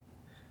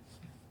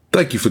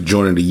Thank you for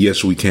joining the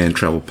Yes We Can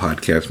Travel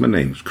podcast. My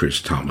name is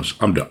Chris Thomas.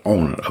 I'm the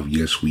owner of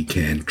Yes We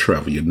Can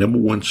Travel, your number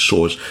one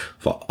source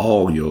for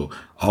all your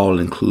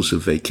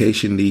all-inclusive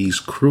vacation needs,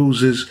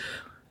 cruises,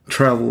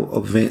 travel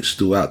events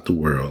throughout the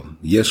world.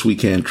 Yes We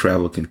Can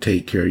Travel can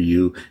take care of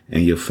you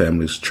and your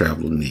family's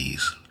travel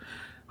needs.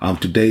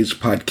 Today's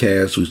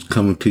podcast is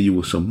coming to you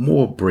with some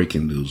more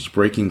breaking news,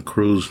 breaking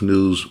cruise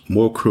news.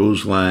 More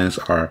cruise lines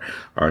are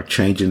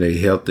changing their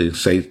health and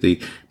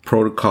safety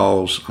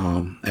protocols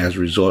as a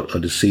result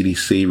of the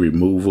CDC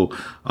removal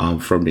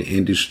from the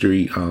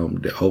industry,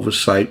 the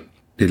oversight.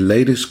 The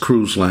latest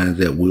cruise line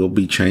that will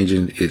be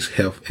changing its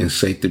health and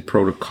safety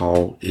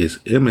protocol is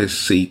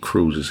MSC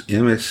Cruises.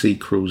 MSC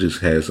Cruises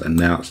has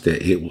announced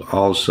that it will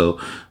also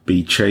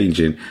be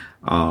changing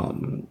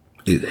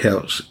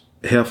health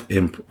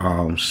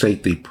and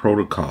safety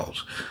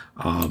protocols.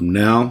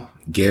 Now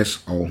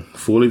guests on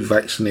fully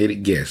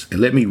vaccinated guests, and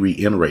let me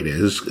reiterate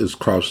that it's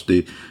across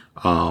the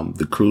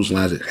cruise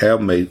lines that have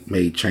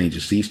made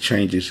changes. These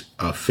changes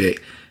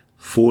affect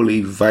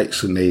fully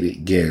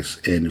vaccinated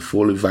guests, and the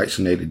fully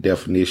vaccinated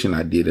definition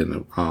I did in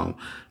the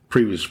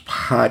previous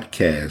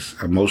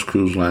podcast. Most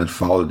cruise lines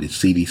follow the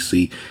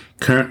CDC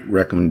current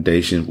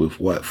recommendation with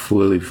what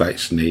fully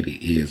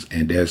vaccinated is,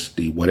 and that's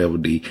whatever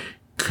the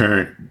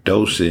current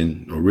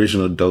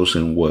original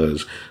dosing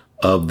was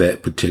of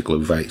that particular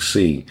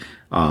vaccine.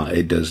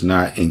 It does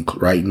not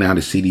right now,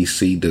 the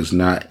CDC does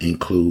not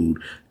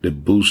include the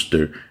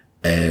booster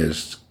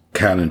as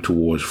counting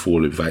towards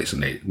fully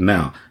vaccinated.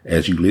 Now,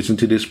 as you listen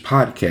to this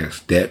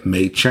podcast, that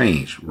may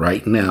change.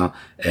 Right now,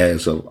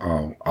 as of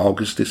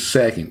August the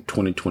 2nd,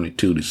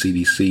 2022, the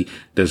CDC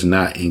does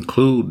not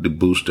include the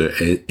booster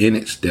in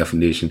its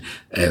definition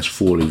as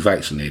fully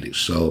vaccinated.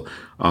 So,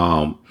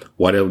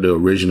 whatever the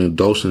original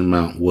dosing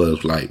amount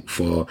was, like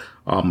for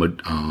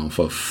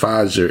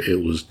Pfizer,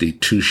 it was the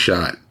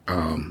 2-shot.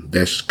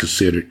 That's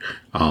considered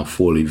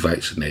fully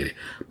vaccinated.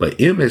 But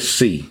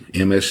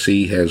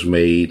MSC has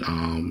made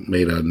an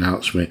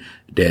announcement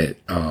that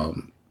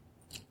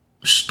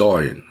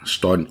starting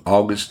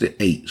August the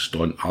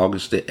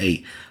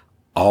 8th,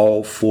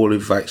 all fully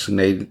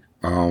vaccinated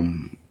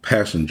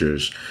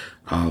passengers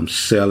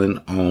sailing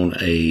on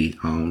a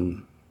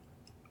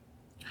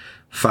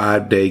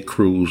 5-day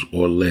cruise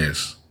or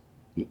less,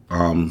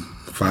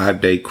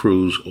 5-day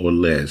cruise or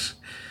less,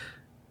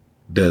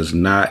 does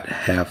not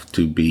have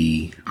to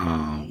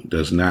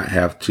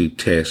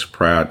test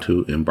prior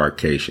to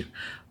embarkation.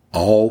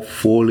 All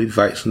fully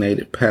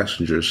vaccinated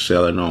passengers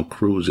sailing on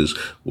cruises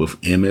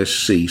with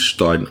MSC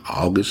starting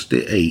August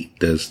the 8th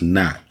does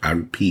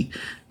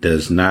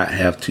not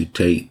have to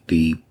take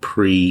the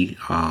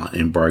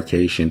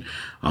pre-embarkation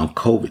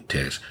COVID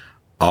test.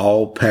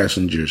 All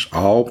passengers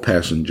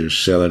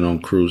sailing on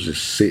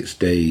cruises 6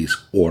 days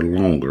or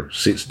longer,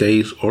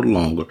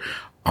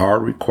 are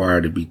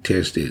required to be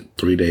tested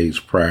 3 days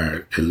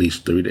prior, at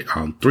least 3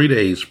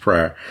 days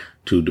prior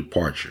to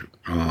departure.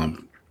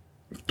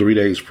 3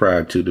 days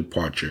prior to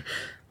departure,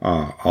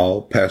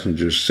 all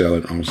passengers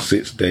sailing on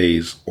 6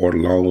 days or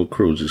longer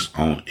cruises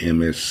on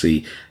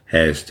MSC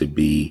has to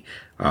be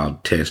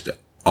tested.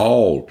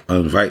 All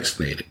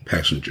unvaccinated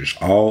passengers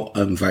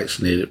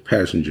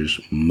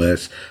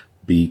must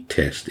be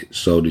tested.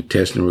 So the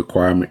testing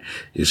requirement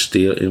is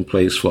still in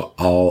place for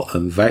all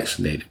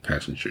unvaccinated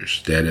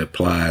passengers. That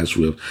applies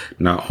with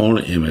not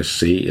only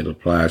MSC, it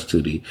applies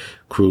to the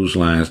cruise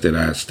lines that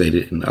I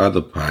stated in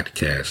other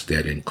podcasts.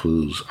 That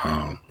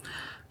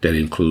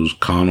includes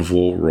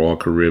Carnival, Royal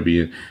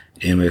Caribbean,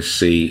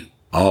 MSC.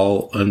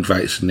 All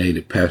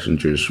unvaccinated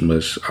passengers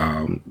must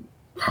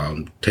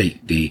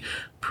take the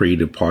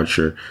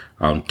pre-departure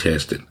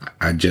testing.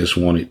 I just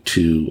wanted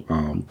to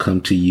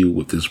come to you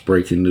with this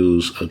breaking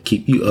news,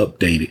 keep you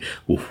updated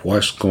with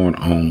what's going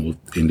on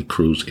in the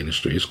cruise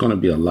industry. It's going to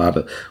be a lot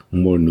of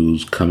more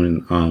news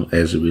coming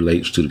as it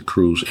relates to the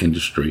cruise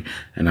industry,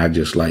 and I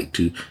just like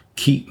to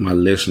keep my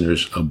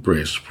listeners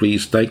abreast.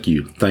 Please, thank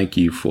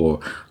you for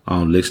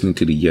listening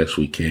to the Yes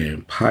We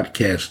Can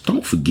podcast.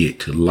 Don't forget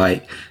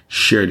to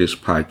share this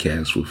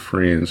podcast with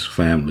friends,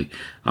 family.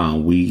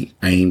 We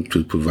aim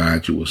to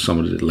provide you with some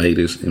of the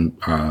latest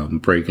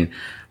breaking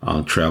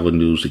travel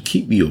news to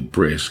keep you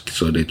abreast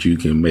so that you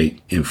can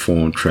make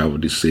informed travel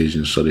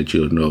decisions, so that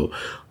you'll know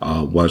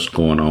what's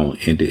going on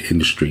in the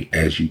industry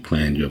as you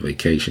plan your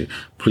vacation.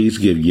 Please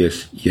give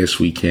Yes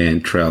We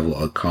Can Travel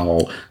a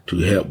call to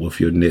help with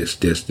your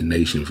next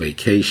destination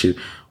vacation.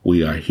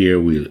 We are here.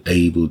 We're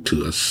able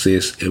to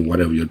assist in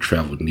whatever your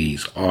travel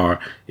needs are.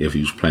 If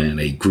you're planning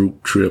a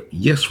group trip,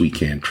 Yes We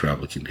Can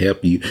Travel can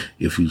help you.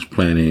 If you're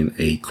planning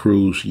a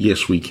cruise,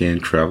 Yes We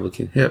Can Travel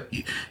can help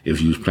you. If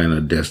you're planning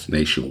a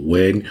destination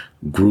wedding,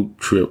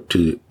 group trip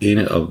to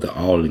any of the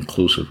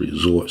all-inclusive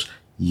resorts,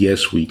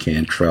 Yes We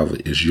Can Travel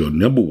is your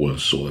number one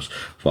source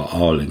for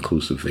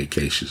all-inclusive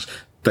vacations.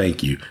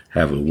 Thank you.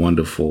 Have a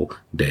wonderful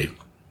day.